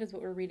the pod is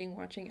what we're reading,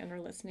 watching, and or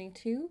listening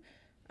to.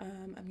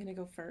 I'm going to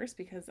go first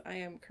because I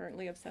am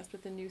currently obsessed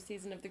with the new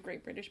season of The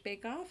Great British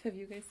Bake Off. Have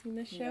you guys seen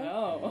this show?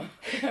 No.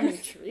 I'm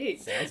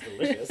intrigued. Sounds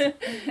delicious.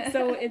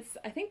 So it's,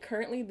 I think,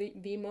 currently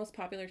the most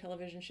popular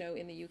television show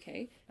in the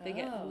UK. They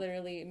get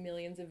literally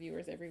millions of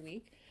viewers every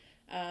week.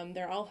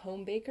 They're all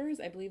home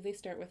bakers. I believe they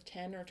start with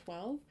 10 or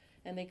 12,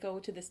 and they go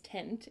to this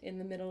tent in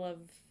the middle of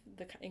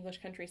the English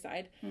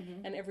countryside,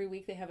 and every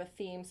week they have a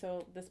theme.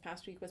 So this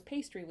past week was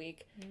pastry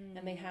week,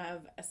 and they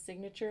have a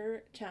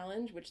signature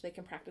challenge which they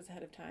can practice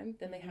ahead of time.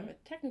 Then they have a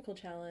technical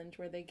challenge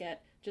where they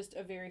get just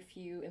a very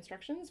few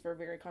instructions for a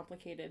very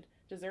complicated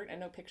dessert and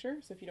no picture,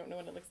 so if you don't know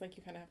what it looks like,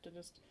 you kind of have to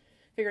just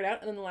figure it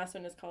out. And then the last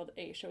one is called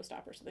a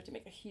showstopper, so they have to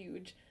make a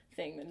huge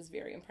thing that is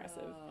very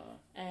impressive.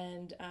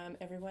 And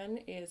everyone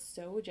is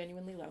so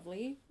genuinely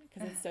lovely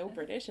because it's so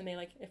British, and they,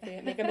 like, if they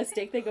make a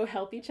mistake, they go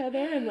help each other.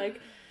 And like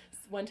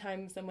one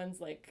time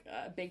someone's like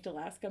baked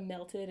Alaska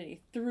melted and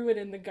he threw it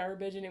in the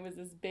garbage, and it was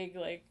this big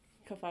like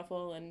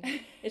kerfuffle, and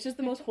it's just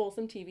the most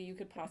wholesome TV you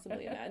could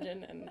possibly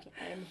imagine, and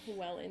I'm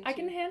well into. I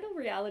can handle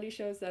reality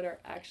shows that are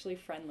actually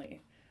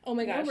friendly. Oh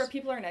my gosh. Where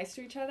people are nice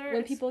to each other.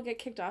 When people get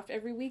kicked off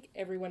every week,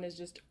 everyone is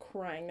just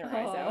crying their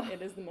eyes out.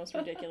 It is the most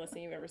ridiculous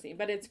thing you've ever seen.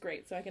 But it's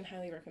great, so I can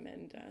highly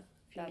recommend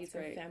if you need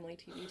some family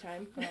TV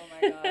time. Oh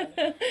my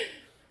god.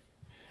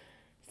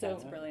 So,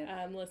 that's brilliant.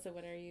 Melissa,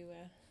 what are you...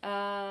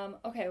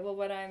 Okay, well,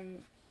 what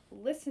I'm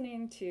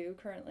listening to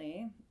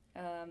currently,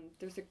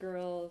 there's a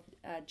girl,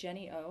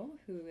 Jenny O,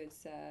 who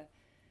is a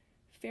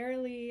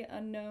fairly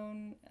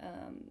unknown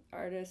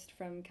artist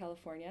from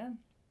California.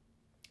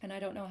 And I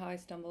don't know how I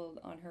stumbled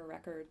on her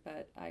record,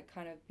 but I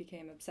kind of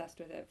became obsessed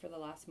with it for the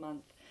last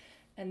month.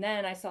 And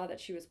then I saw that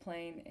she was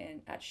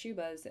playing at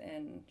Shuba's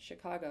in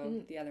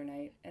Chicago the other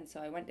night. And so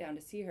I went down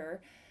to see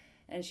her,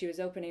 and she was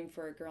opening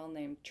for a girl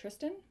named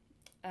Tristan,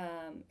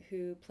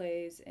 who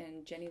plays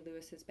in Jenny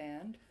Lewis's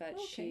band. But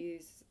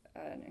she's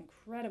an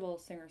incredible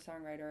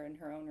singer-songwriter in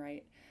her own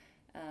right,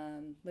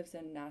 lives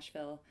in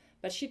Nashville.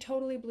 But she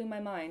totally blew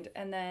my mind.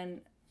 And then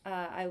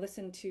I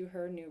listened to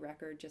her new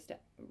record just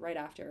right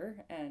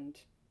after and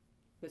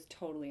was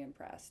totally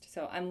impressed.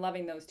 So I'm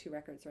loving those two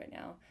records right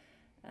now.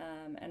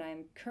 And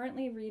I'm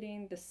currently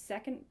reading the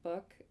second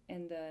book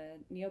in the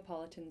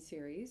Neapolitan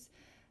series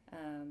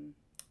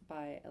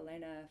by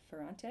Elena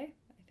Ferrante.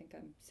 I think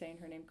I'm saying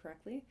her name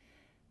correctly.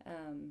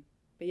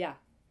 But yeah,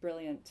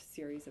 brilliant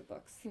series of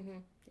books.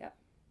 Yeah.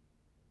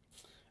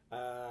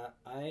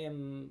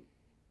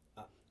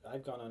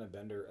 I've gone on a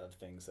bender of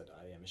things that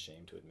I am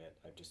ashamed to admit.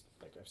 I'm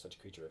such a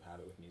creature of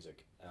habit with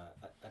music.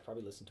 I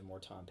probably listened to more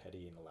Tom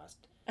Petty in the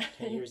last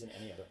 10 years than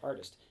any other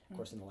artist. Of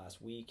course, in the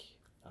last week,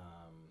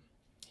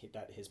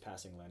 his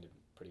passing landed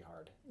pretty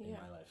hard in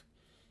my life.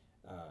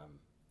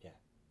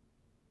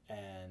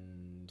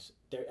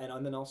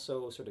 And then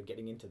also sort of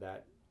getting into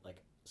that like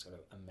sort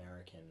of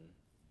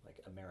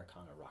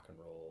Americana rock and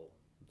roll,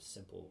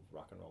 simple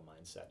rock and roll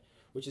mindset,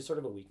 which is sort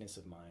of a weakness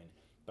of mine.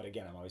 But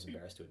again, I'm always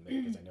embarrassed to admit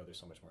it because I know there's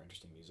so much more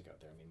interesting music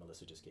out there. I mean,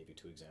 Melissa just gave you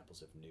 2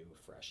 examples of new,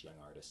 fresh, young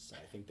artists. And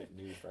I think that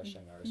new, fresh,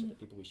 young artists are the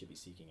people we should be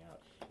seeking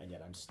out. And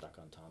yet I'm stuck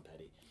on Tom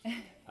Petty.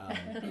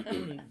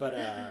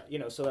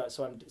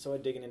 So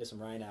I'm digging into some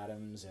Ryan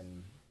Adams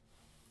and,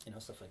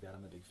 stuff like that.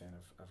 I'm a big fan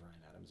of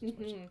Ryan Adams,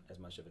 as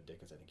much of a dick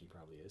as I think he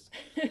probably is.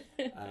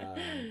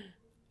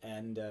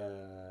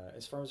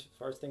 As far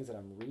as things that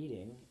I'm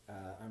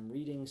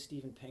reading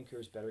Steven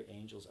Pinker's Better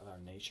Angels of Our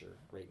Nature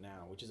right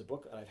now, which is a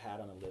book that I've had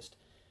on a list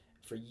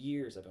for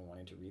years. I've been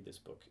wanting to read this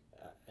book,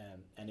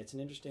 and it's an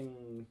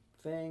interesting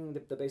thing.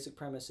 The basic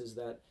premise is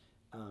that,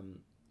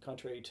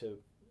 contrary to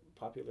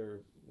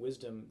popular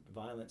wisdom,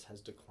 violence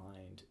has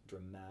declined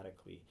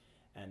dramatically,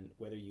 and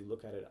whether you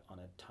look at it on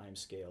a time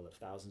scale of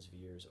thousands of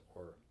years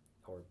or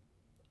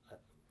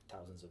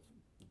thousands of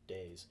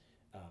days,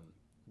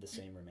 the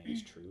same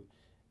remains true.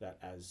 That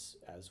as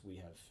we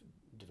have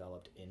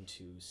developed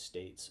into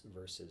states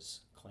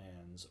versus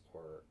clans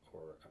or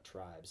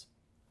tribes,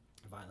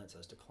 violence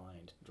has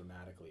declined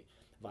dramatically.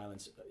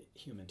 Violence,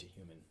 human to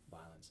human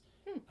violence,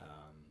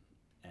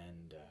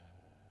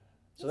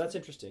 so that's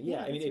interesting.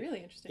 Yeah, I mean, it's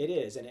really interesting. It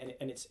is, and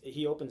it's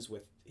he opens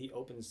with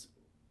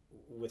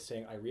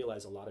saying, "I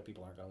realize a lot of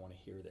people aren't going to want to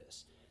hear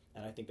this,"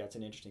 and I think that's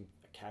an interesting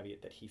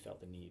caveat that he felt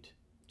the need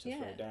to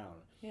throw down.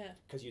 Yeah,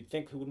 because you'd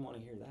think who wouldn't want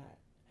to hear that,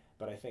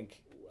 but I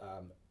think.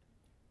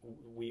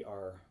 We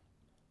are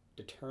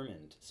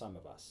determined, some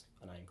of us,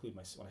 and I include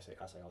when I say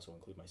us, I also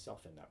include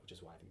myself in that, which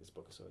is why I think this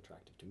book is so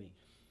attractive to me.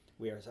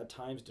 We are at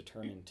times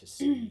determined to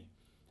see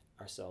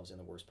ourselves in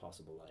the worst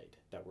possible light,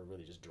 that we're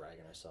really just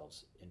dragging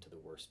ourselves into the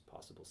worst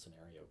possible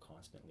scenario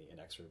constantly,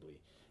 inexorably.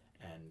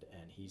 And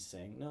he's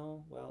saying,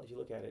 no, well, if you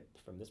look at it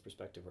from this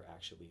perspective, we're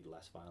actually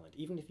less violent.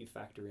 Even if you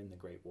factor in the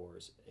great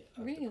wars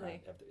of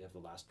the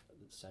last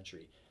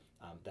century,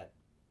 that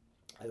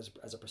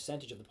as a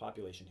percentage of the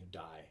population who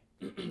die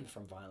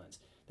from violence,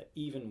 that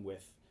even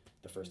with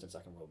the First and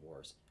Second World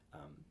Wars,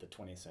 the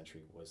 20th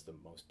century was the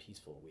most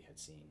peaceful we had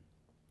seen.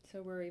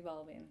 So we're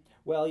evolving.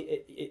 Well,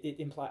 it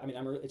implies. I mean,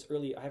 it's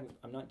early.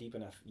 I'm not deep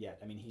enough yet.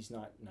 I mean, he's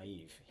not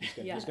naive.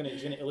 He's going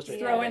to illustrate.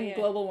 Throw in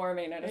global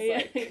warming, and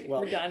it's like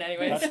we're done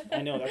anyways.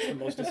 I know that's the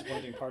most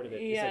disappointing part of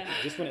it. Yeah. It's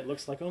like, just when it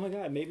looks like, oh my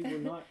God, maybe we're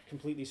not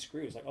completely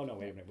screwed. It's like, oh no,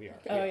 wait a minute, we are.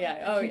 Oh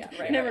yeah.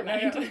 Right. Never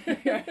mind.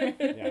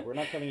 Yeah, we're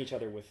not killing each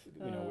other with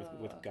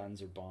with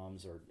guns or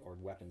bombs or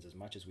weapons as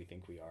much as we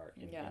think we are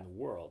in the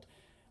world.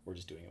 We're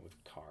just doing it with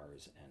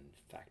cars and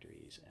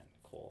factories and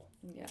coal.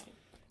 Yeah.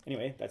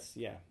 Anyway,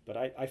 but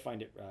I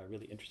find it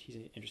really interesting. He's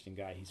an interesting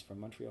guy. He's from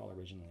Montreal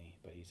originally,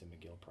 but he's a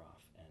McGill prof,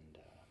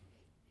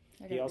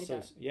 and he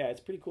also, it's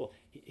pretty cool.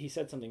 He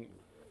said something.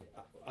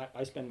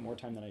 I spend more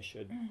time than I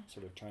should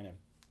sort of trying to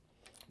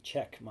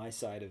check my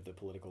side of the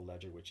political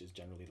ledger, which is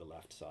generally the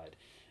left side,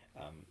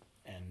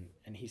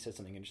 and he said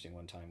something interesting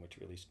one time, which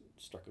really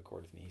struck a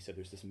chord with me. He said,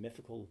 "There's this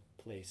mythical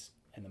place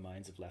in the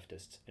minds of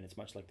leftists, and it's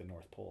much like the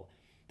North Pole,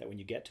 that when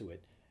you get to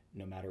it,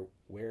 no matter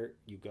where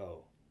you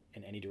go,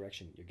 in any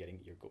direction, you're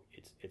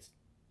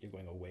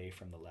going away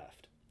from the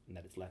left, and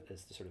that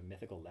it's the sort of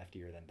mythical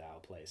leftier than thou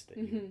place that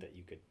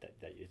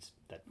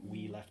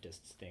we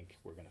leftists think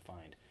we're going to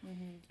find,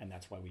 and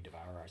that's why we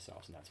devour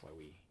ourselves, and that's why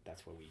we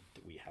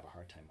have a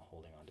hard time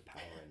holding on to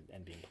power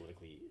and being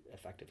politically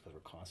effective, because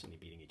we're constantly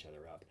beating each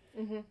other up,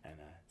 and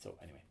so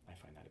anyway, I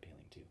find that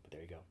appealing too. But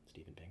there you go,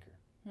 Steven Pinker.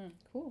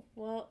 Cool.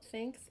 Well,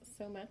 thanks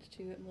so much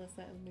to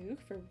Melissa and Luke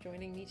for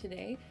joining me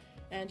today.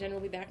 And Jen will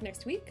be back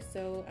next week,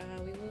 so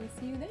we will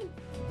see you then.